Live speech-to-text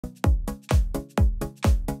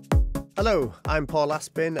Hello, I'm Paul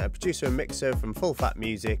Aspin, a producer and mixer from Full Fat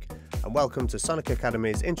Music, and welcome to Sonic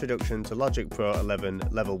Academy's Introduction to Logic Pro 11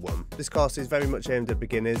 Level 1. This course is very much aimed at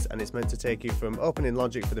beginners and it's meant to take you from opening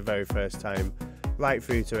Logic for the very first time right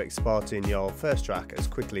through to exporting your first track as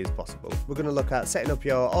quickly as possible. We're going to look at setting up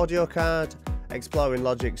your audio card, exploring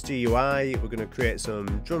Logic's GUI, we're going to create some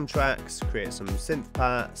drum tracks, create some synth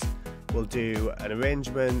parts, we'll do an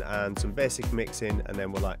arrangement and some basic mixing, and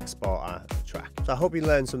then we'll export our track. So I hope you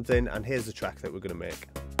learned something, and here's the track that we're going to make.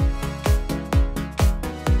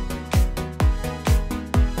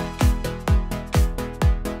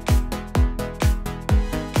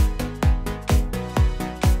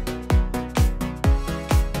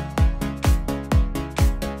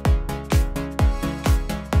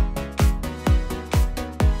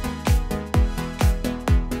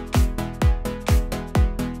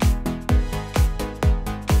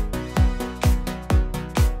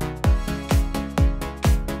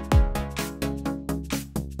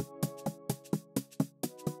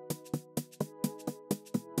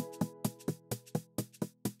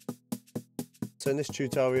 So in this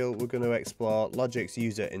tutorial we're going to explore Logic's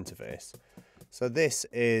user interface. So this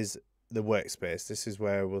is the workspace, this is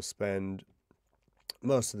where we'll spend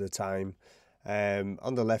most of the time.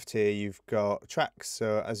 On the left here you've got tracks,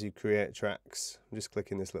 so as you create tracks, I'm just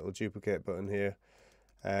clicking this little duplicate button here.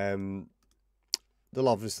 There'll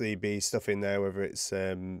obviously be stuff in there, whether it's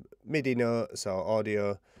MIDI notes or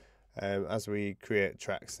audio. As we create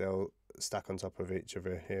tracks they'll stack on top of each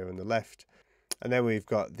other here on the left. And then we've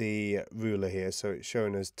got the ruler here, so it's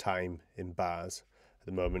showing us time in bars. At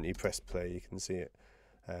the moment you press play, you can see it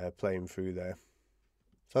playing through there.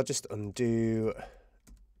 So I'll just undo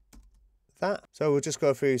that. So we'll just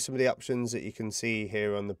go through some of the options that you can see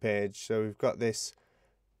here on the page. So we've got this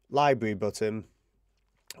library button,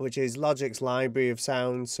 which is Logic's library of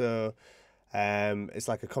sounds. So it's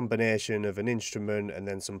like a combination of an instrument and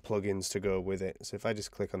then some plugins to go with it. So if I just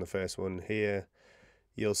click on the first one here,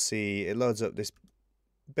 you'll see it loads up this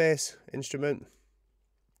bass instrument,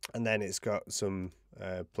 and then it's got some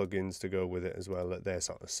plugins to go with it as well that they're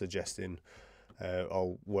sort of suggesting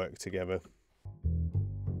all work together.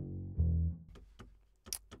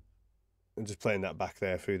 I'm just playing that back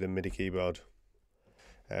there through the MIDI keyboard.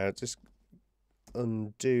 Just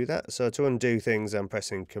undo that. So to undo things I'm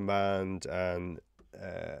pressing Command and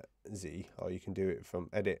Z, or you can do it from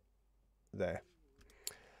Edit there.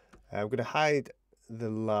 I'm going to hide the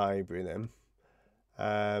library then.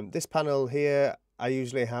 This panel here I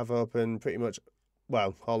usually have open pretty much,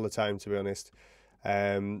 well, all the time to be honest.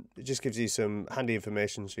 It just gives you some handy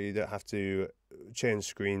information so you don't have to change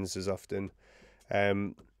screens as often.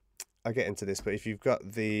 I'll get into this, but if you've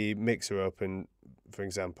got the mixer open, for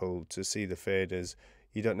example, to see the faders,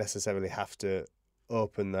 you don't necessarily have to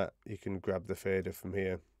open that. You can grab the fader from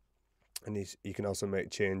here, and you can also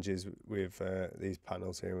make changes with these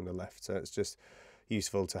panels here on the left, so it's just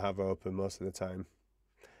useful to have open most of the time.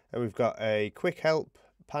 And we've got a quick help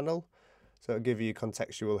panel, so it'll give you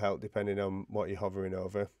contextual help depending on what you're hovering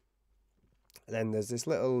over. And then there's this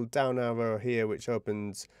little down arrow here which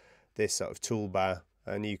opens this sort of toolbar,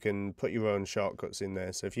 and you can put your own shortcuts in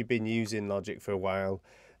there. So if you've been using Logic for a while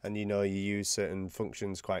and you know you use certain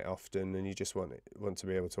functions quite often and you just want to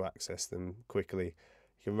be able to access them quickly,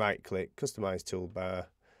 you can right click, customize toolbar,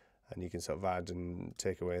 and you can sort of add and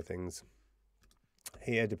take away things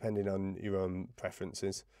here depending on your own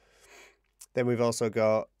preferences. Then we've also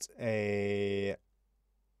got a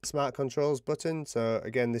smart controls button, so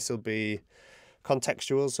again this will be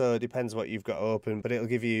contextual, so it depends what you've got open, but it'll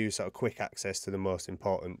give you sort of quick access to the most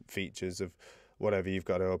important features of whatever you've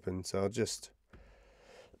got open. So I'll just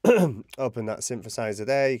open that synthesizer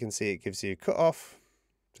there. You can see it gives you cut off,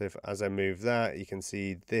 so as I move that you can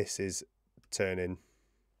see this is turning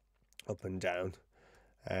up and down,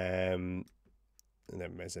 and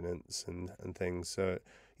then resonance and things. So it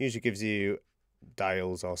usually gives you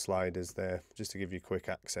dials or sliders there just to give you quick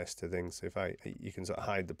access to things. So you can sort of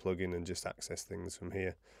hide the plugin and just access things from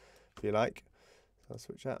here if you like. So I'll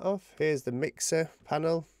switch that off. Here's the mixer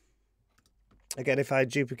panel. Again, if I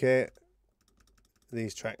duplicate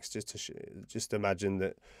these tracks, just imagine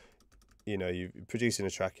that you're producing a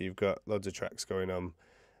track, you've got loads of tracks going on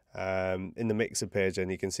in the mixer page, and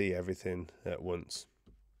you can see everything at once.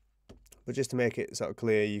 But just to make it sort of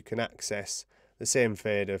clear, you can access the same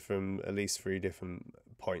fader from at least 3 different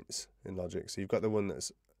points in Logic. So you've got the one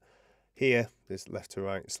that's here, this left to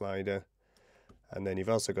right slider, and then you've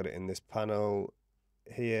also got it in this panel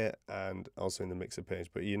here and also in the mixer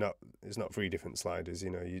page. But it's not 3 different sliders.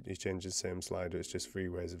 You change the same slider. It's just 3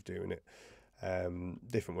 ways of doing it,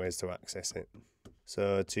 different ways to access it.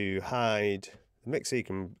 So to hide the mixer, you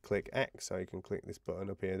can click X, or you can click this button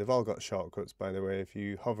up here. They've all got shortcuts, by the way. If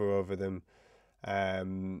you hover over them,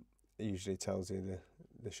 it usually tells you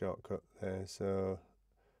the shortcut there. So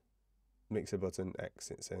mixer button X,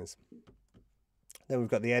 it says. Then we've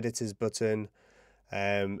got the editors button.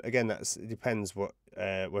 Again, it depends what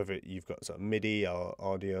whether you've got sort of MIDI or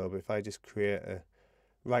audio. But if I just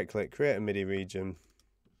right click, create a MIDI region,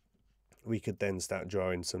 we could then start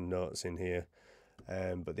drawing some notes in here.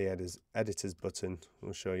 But the editors button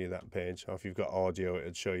will show you that page. Or if you've got audio, it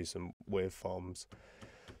would show you some waveforms.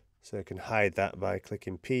 So you can hide that by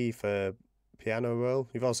clicking P for piano roll.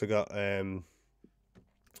 You've also got a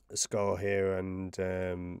score here and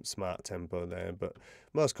smart tempo there, but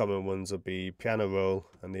most common ones will be piano roll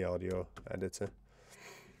and the audio editor.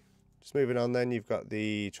 Just moving on, then you've got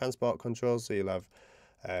the transport controls. So you'll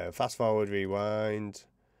have fast forward, rewind,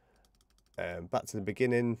 back to the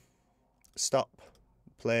beginning, stop,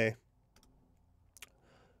 play,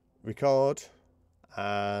 record,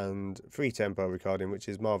 and free tempo recording, which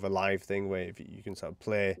is more of a live thing where if you can sort of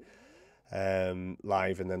play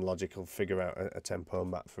live and then Logic will figure out a tempo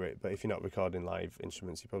map for it. But if you're not recording live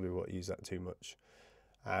instruments, you probably won't use that too much.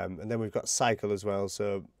 And then we've got cycle as well.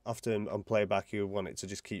 So often on playback, you want it to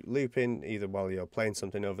just keep looping, either while you're playing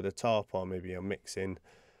something over the top or maybe you're mixing.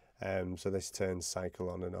 So this turns cycle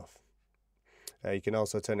on and off. You can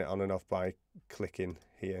also turn it on and off by clicking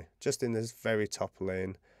here, just in this very top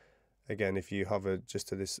lane. Again, if you hover just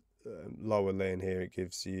to this lower lane here, it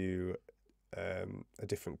gives you a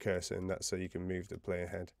different cursor, and that's so you can move the player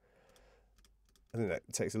head. I think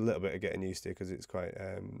that takes a little bit of getting used to because it's quite.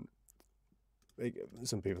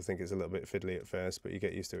 Some people think it's a little bit fiddly at first, but you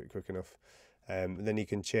get used to it quick enough. And then you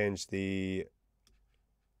can change the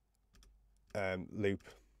loop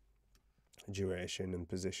duration and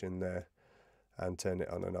position there, and turn it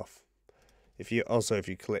on and off. If you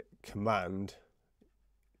click Command,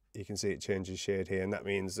 you can see it changes shade here, and that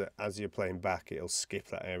means that as you're playing back, it'll skip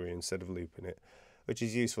that area instead of looping it, which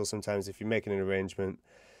is useful sometimes if you're making an arrangement.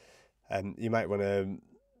 And you might want to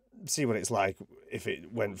see what it's like if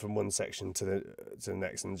it went from one section to the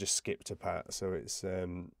next and just skipped a part. So it's a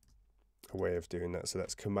way of doing that. So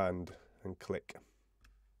that's Command and click.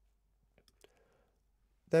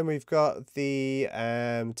 Then we've got the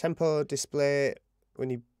tempo display. When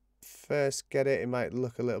you first get it, it might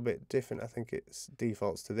look a little bit different. I think it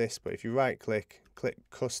defaults to this, but if you right click, click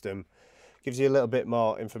custom, it gives you a little bit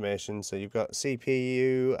more information. So you've got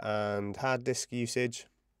CPU and hard disk usage.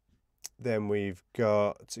 Then we've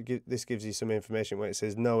got, this gives you some information where it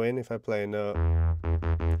says no in. If I play a note,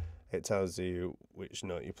 it tells you which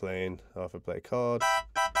note you're playing. Or if I play a chord,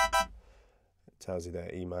 it tells you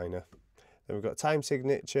there E minor. Then we've got time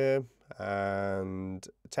signature and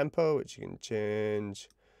tempo, which you can change.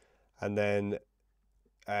 And then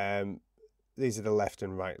these are the left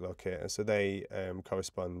and right locators. So they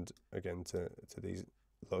correspond again to these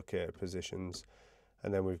locator positions.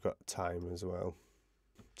 And then we've got time as well.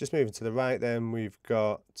 Just moving to the right, then we've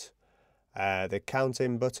got the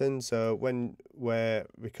counting button. So when we're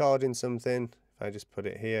recording something, if I just put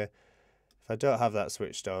it here, if I don't have that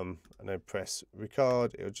switched on and I press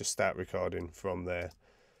record, it'll just start recording from there.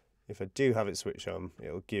 If I do have it switched on,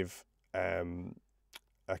 it'll give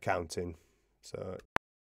a counting. So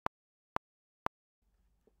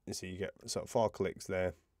you see you get sort of 4 clicks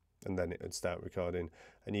there, and then it would start recording.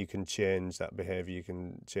 And you can change that behavior. You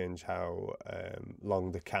can change how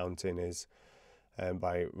long the counting is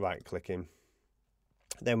by right clicking.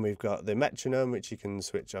 Then we've got the metronome, which you can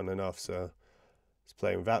switch on and off. So it's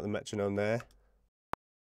playing without the metronome there.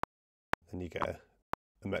 Then you get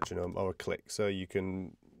a metronome or a click, so you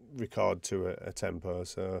can record to a tempo.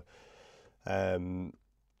 So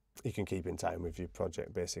you can keep in time with your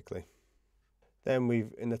project basically.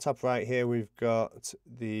 Then in the top right here, we've got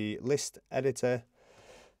the list editor.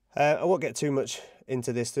 I won't get too much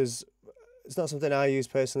into this. It's not something I use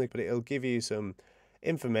personally, but it'll give you some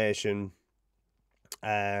information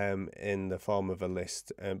in the form of a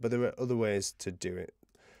list. But there are other ways to do it.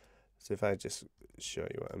 So if I just show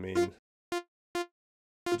you what I mean,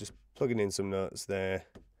 I'm just plugging in some notes there,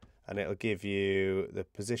 and it'll give you the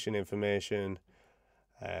position information,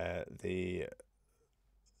 the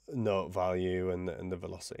note value and the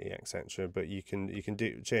velocity, etc. But you can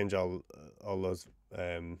change all those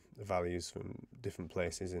values from different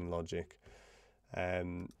places in Logic.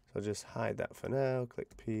 So I'll just hide that for now.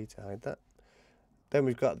 Click P to hide that. Then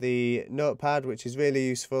we've got the notepad, which is really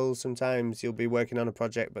useful. Sometimes you'll be working on a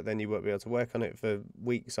project, but then you won't be able to work on it for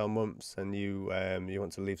weeks or months, and you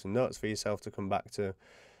want to leave some notes for yourself to come back to.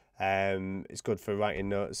 It's good for writing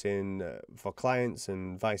notes in for clients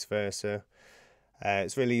and vice versa.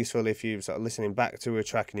 It's really useful if you're sort of listening back to a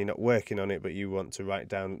track and you're not working on it, but you want to write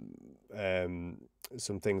down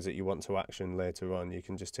some things that you want to action later on. You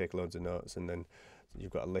can just take loads of notes and then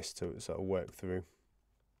you've got a list to sort of work through.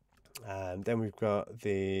 And then we've got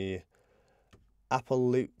the Apple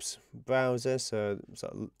Loops browser, so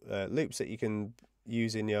sort of loops that you can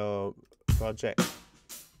use in your project.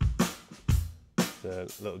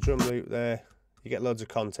 The little drum loop there. You get loads of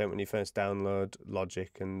content when you first download Logic,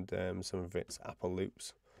 and some of it's Apple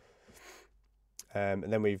Loops. And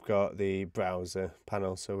then we've got the browser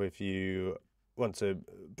panel, so if you want to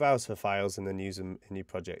browse for files and then use them in your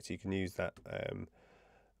project, you can use that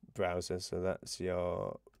browser. So that's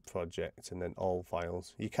your project and then all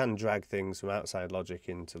files. You can drag things from outside Logic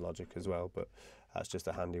into Logic as well, but that's just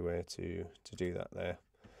a handy way to do that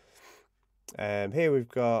there. Here we've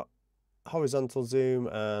got horizontal zoom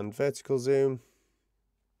and vertical zoom.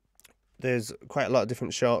 There's quite a lot of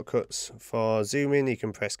different shortcuts for zooming. You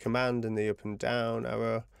can press command and the up and down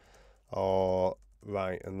arrow, or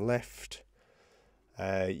right and left.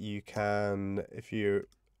 You can, if you're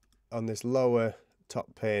on this lower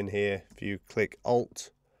top pane here, if you click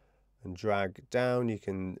Alt and drag down, you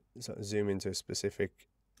can sort of zoom into a specific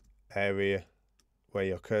area where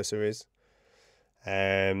your cursor is.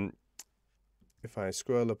 If I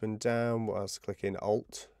scroll up and down whilst clicking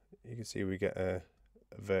Alt, you can see we get a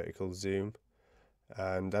vertical zoom.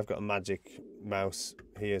 And I've got a magic mouse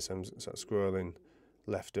here, so I'm sort of scrolling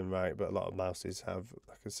left and right, but a lot of mouses have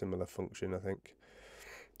like a similar function, I think.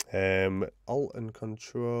 Alt and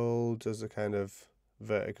Control does a kind of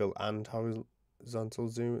vertical and horizontal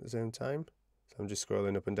zoom at the same time. So I'm just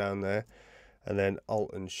scrolling up and down there. And then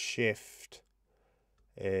Alt and Shift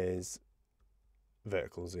is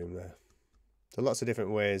vertical zoom there. So lots of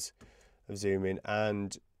different ways of zooming,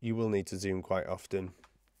 and you will need to zoom quite often.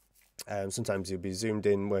 Sometimes you'll be zoomed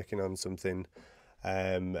in working on something,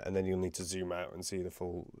 and then you'll need to zoom out and see the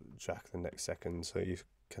full track the next second. So you're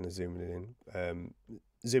kind of zooming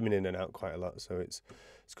in and out quite a lot. So it's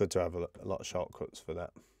good to have a lot of shortcuts for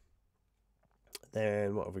that.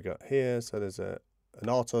 Then what have we got here? So there's an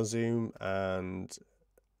auto zoom, and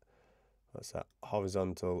what's that?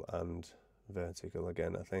 Horizontal and vertical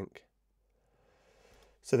again, I think.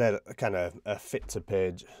 So they're kind of a fit to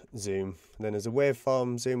page zoom. And then there's a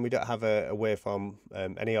waveform zoom. We don't have a waveform,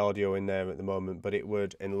 any audio in there at the moment, but it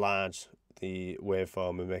would enlarge the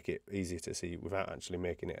waveform and make it easier to see without actually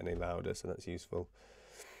making it any louder, so that's useful.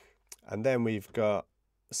 And then we've got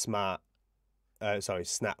snap, and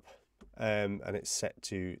it's set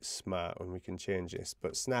to smart, and we can change this.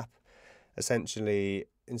 But snap, essentially,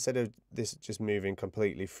 instead of this just moving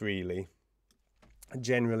completely freely,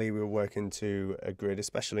 generally we're working to a grid,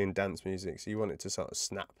 especially in dance music, so you want it to sort of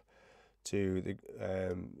snap to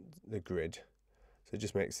the grid. So it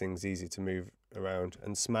just makes things easy to move around.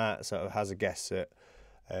 And smart sort of has a guess at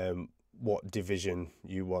what division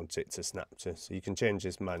you want it to snap to. So you can change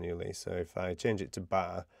this manually. So if I change it to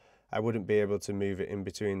bar, I wouldn't be able to move it in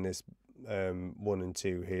between this 1 and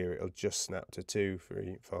 2 here. It'll just snap to 2,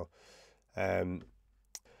 3, 4.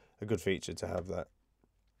 A good feature to have that.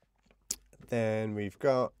 Then we've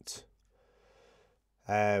got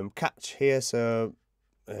catch here. So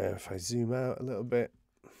if I zoom out a little bit,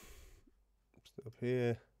 up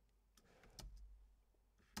here,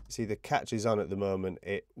 see the catch is on at the moment.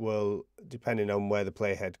 It will, depending on where the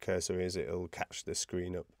playhead cursor is, it'll catch the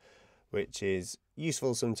screen up, which is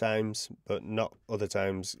useful sometimes, but not other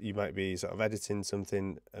times. You might be sort of editing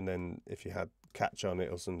something, and then if you had catch on,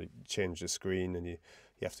 it'll suddenly change the screen and you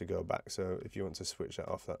have to go back. So if you want to switch that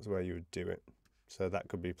off, that's where you would do it. So that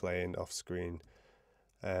could be playing off screen.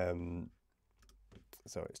 So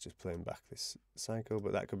it's just playing back this cycle,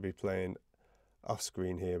 but that could be playing off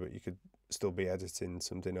screen here, but you could still be editing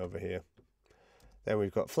something over here. Then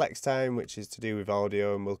we've got flex time, which is to do with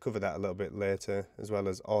audio, and we'll cover that a little bit later, as well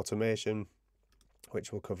as automation,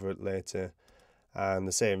 which we'll cover it later. And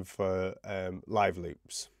the same for live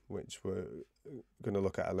loops, which we're going to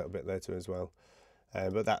look at a little bit later as well.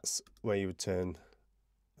 But that's where you would turn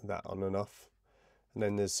that on and off. And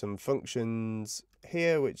then there's some functions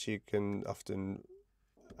here, which you can often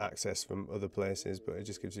access from other places, but it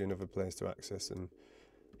just gives you another place to access them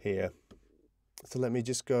here. So let me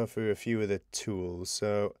just go through a few of the tools.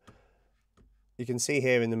 So you can see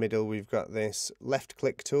here in the middle, we've got this left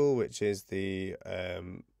click tool, which is the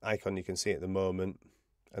icon you can see at the moment.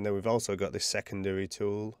 And then we've also got this secondary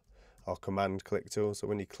tool, or command click tool. So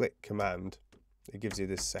when you click command, it gives you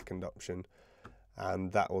this second option,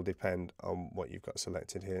 and that will depend on what you've got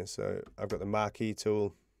selected here. So I've got the marquee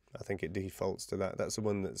tool. I think it defaults to that. That's the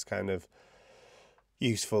one that's kind of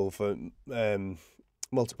useful for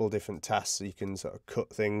multiple different tasks. So you can sort of cut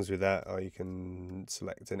things with that, or you can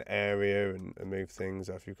select an area and move things,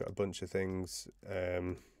 or if you've got a bunch of things.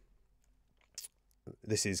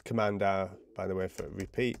 This is Command R, by the way, for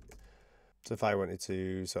repeat. So if I wanted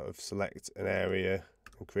to sort of select an area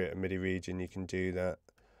and create a MIDI region, you can do that,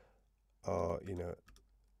 or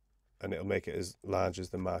and it'll make it as large as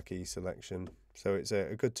the marquee selection. So it's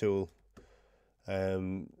a good tool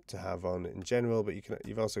to have on in general, but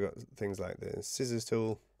you've also got things like the scissors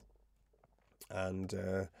tool and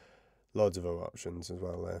loads of other options as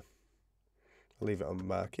well there. I'll leave it on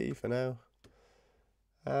marquee for now.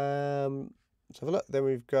 Let's have a look. Then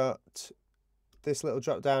we've got this little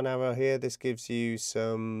drop down arrow here. This gives you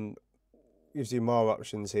more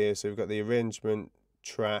options here. So we've got the arrangement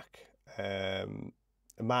track, a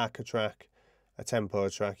marker track, a tempo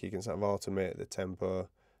track. You can sort of automate the tempo,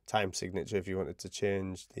 time signature if you wanted to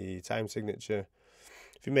change the time signature.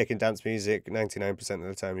 If you're making dance music, 99% of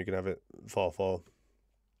the time you can have it 4/4,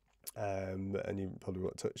 and you probably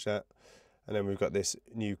won't touch that. And then we've got this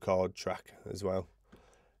new chord track as well.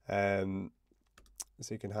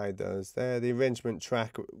 So you can hide those there. The arrangement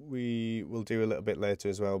track we will do a little bit later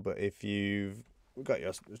as well, but if you've got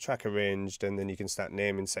your track arranged, and then you can start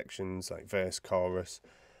naming sections like verse, chorus,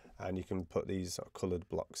 and you can put these sort of coloured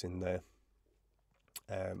blocks in there.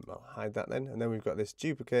 I'll hide that then. And then we've got this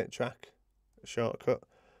duplicate track shortcut,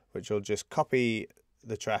 which will just copy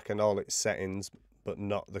the track and all its settings, but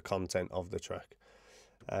not the content of the track.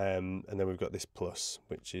 And then we've got this plus,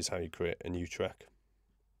 which is how you create a new track.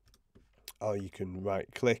 Or you can right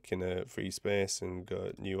click in a free space and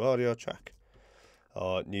go new audio track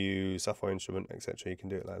or new software instrument, etc. You can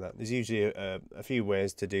do it like that. There's usually a few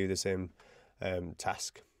ways to do the same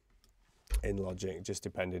task in Logic, just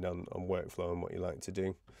depending on workflow and what you like to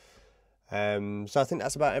do. So I think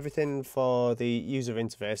that's about everything for the user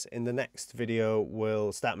interface. In the next video,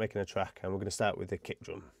 we'll start making a track, and we're going to start with the kick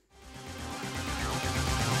drum.